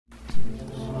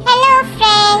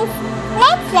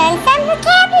learn some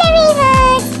vocabulary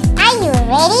words. Are you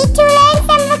ready to learn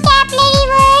some vocabulary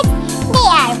words? They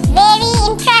are very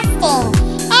interesting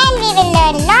and we will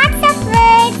learn lots of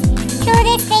words through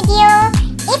this video.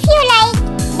 If you like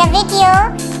the video,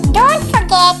 don't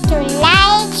forget to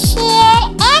like,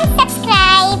 share and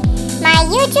subscribe my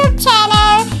YouTube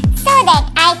channel so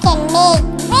that I can make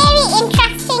very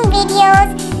interesting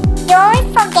videos.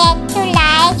 Don't forget to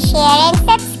like, share and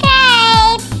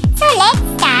subscribe. So let's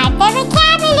start the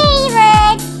vocabulary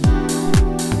words.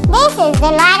 This is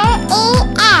the letter A.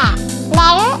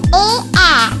 Letter A.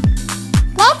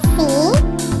 Let's see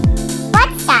what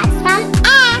starts from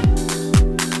A.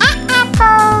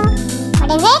 Apple. What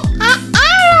is it?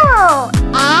 Arrow.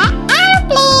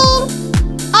 Airplane.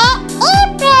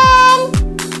 Apron.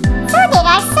 So there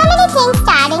are so many things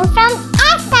starting from A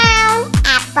sound.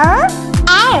 Apple,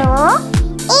 arrow,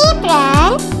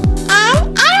 apron and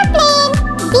airplane.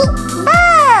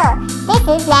 Bird. This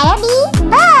is letter B.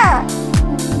 Bird.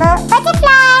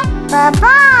 Butterfly.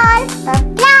 Ball.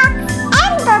 Block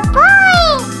and boy.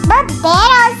 Bear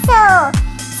also.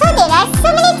 So there are so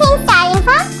many things starting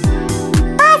from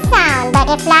B sound.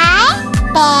 Butterfly,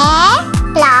 bear,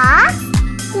 blocks,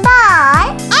 ball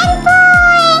and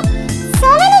boy. So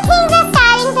many things are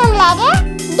starting from letter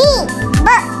B.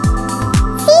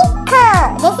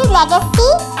 This is letter C.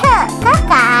 Car,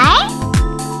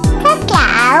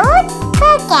 cloud,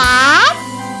 cat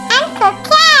and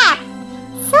cap.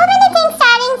 So many things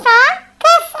starting from C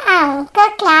sound.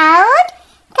 Cloud,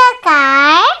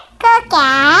 car,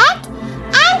 cat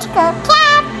and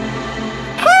cap.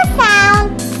 C sound.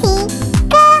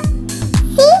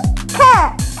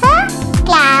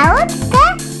 Cloud,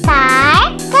 car,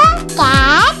 cat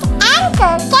and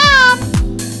cap.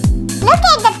 Look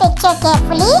at the picture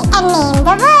carefully and name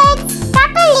the words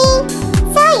properly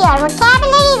so your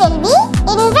vocabulary will be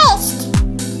enriched.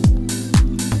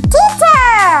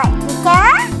 Teeter,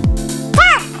 duck,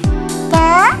 the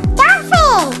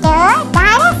dolphin, the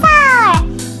dinosaur,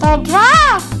 the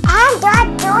dress and the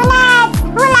donuts.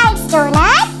 Who likes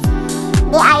donuts?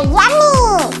 They are yummy.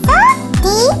 So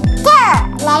teeter,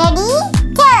 letter D,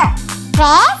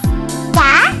 dress,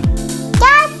 duck,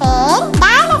 dolphin,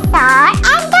 dinosaur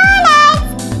and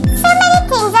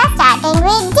starting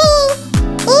with D.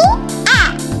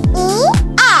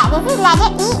 This is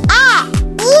letter E.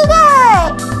 Eagle.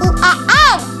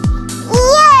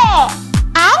 Ear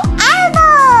and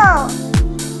elbow.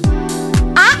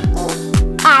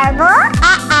 Elbow,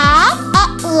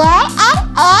 ear and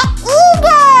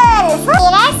eagle. So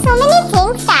there are so many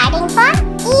things starting from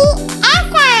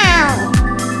sound.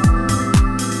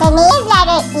 The name is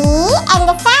letter E and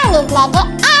the sound is letter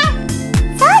A.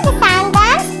 So the sound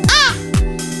comes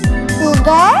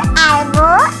eagle,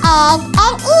 elbow, egg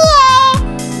and ear.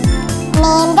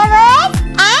 Name the words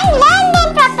and learn them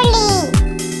properly.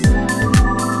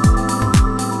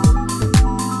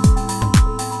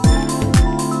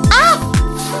 F.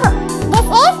 This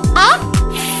is F.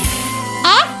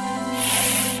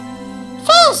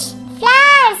 Fish,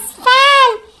 flowers, fan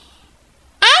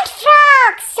and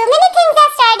frogs. So many things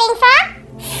are starting from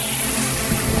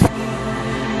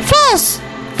fish,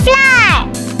 flower,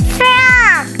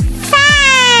 frog,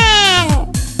 fan.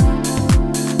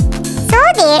 So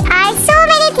there are so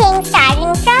many things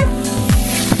starting from.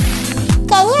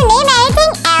 Can you name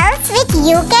anything else which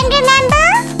you can remember?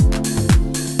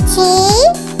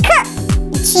 Cheek.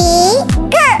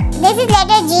 This is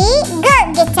letter G.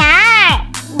 Guitar.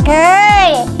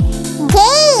 Girl.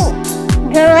 Gate.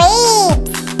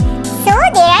 Grapes. So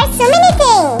there are so many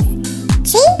things.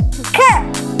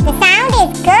 The sound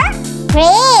is G.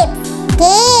 Grapes.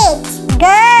 Gate.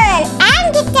 Girl and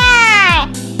guitar.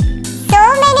 So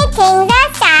many things are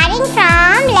starting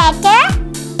from letter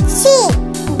C.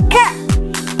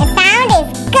 The sound is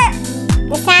G.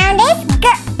 The sound is G.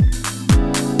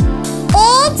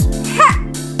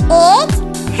 H.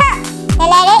 The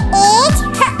letter H.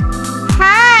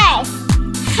 Horse.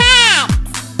 Hat.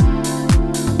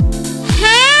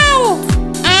 Hand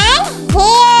and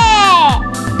hair.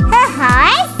 Her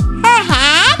horse, her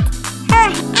hat,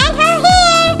 and her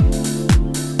hair.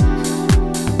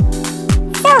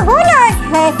 So who knows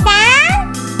her sound?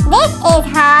 This is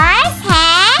horse,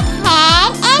 hat,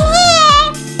 hand and hair.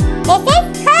 This is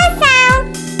her sound.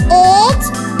 H.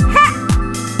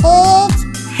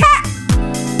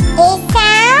 Its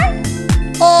sound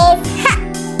is H.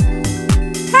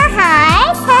 Her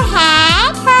horse, her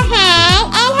hat, her hand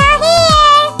and her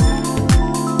hair.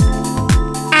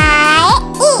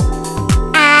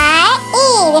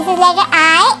 This is letter I.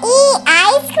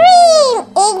 Ice cream.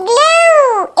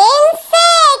 Igloo.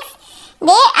 Insects.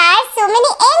 There are so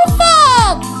many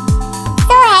insects.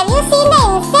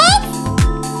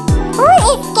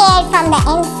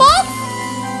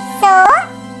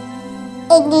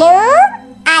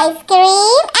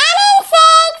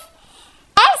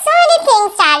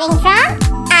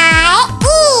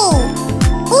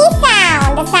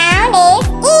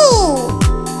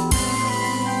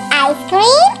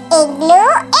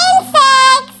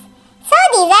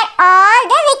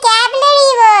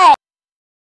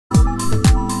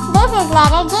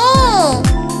 letter J.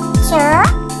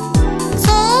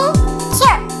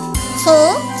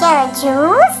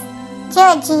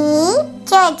 Ch, juice,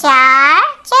 jar,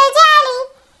 jelly.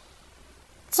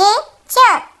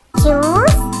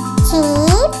 Juice,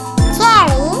 cheap,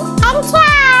 cherry, and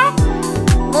jar.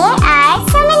 There are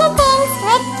so many things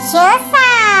with j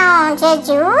sound.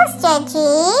 Juice,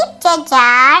 cheap,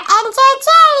 jar, and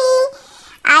jelly.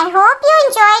 I hope you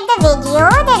enjoyed the video.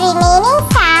 The remaining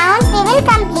sounds we will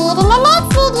complete in the next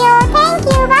video.